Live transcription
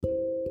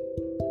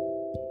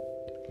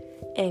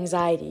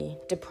Anxiety,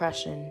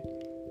 depression,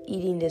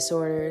 eating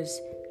disorders,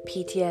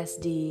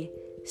 PTSD,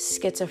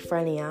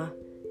 schizophrenia,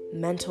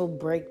 mental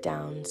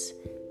breakdowns,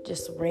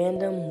 just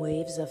random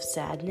waves of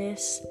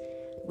sadness.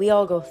 We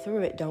all go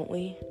through it, don't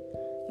we?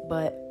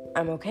 But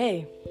I'm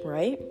okay,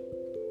 right?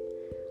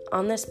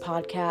 On this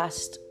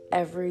podcast,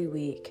 every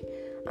week,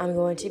 I'm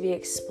going to be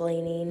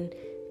explaining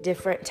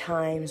different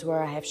times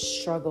where I have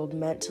struggled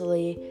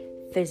mentally,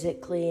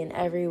 physically, in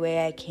every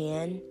way I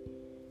can,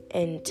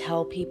 and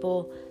tell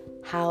people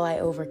how I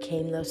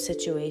overcame those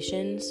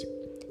situations,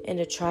 and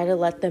to try to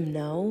let them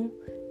know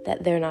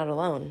that they're not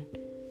alone,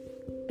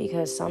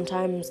 because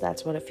sometimes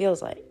that's what it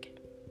feels like.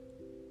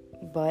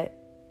 But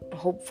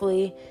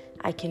hopefully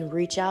I can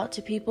reach out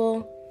to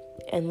people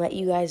and let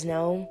you guys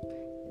know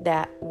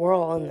that we're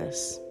all in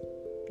this.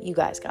 You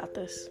guys got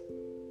this.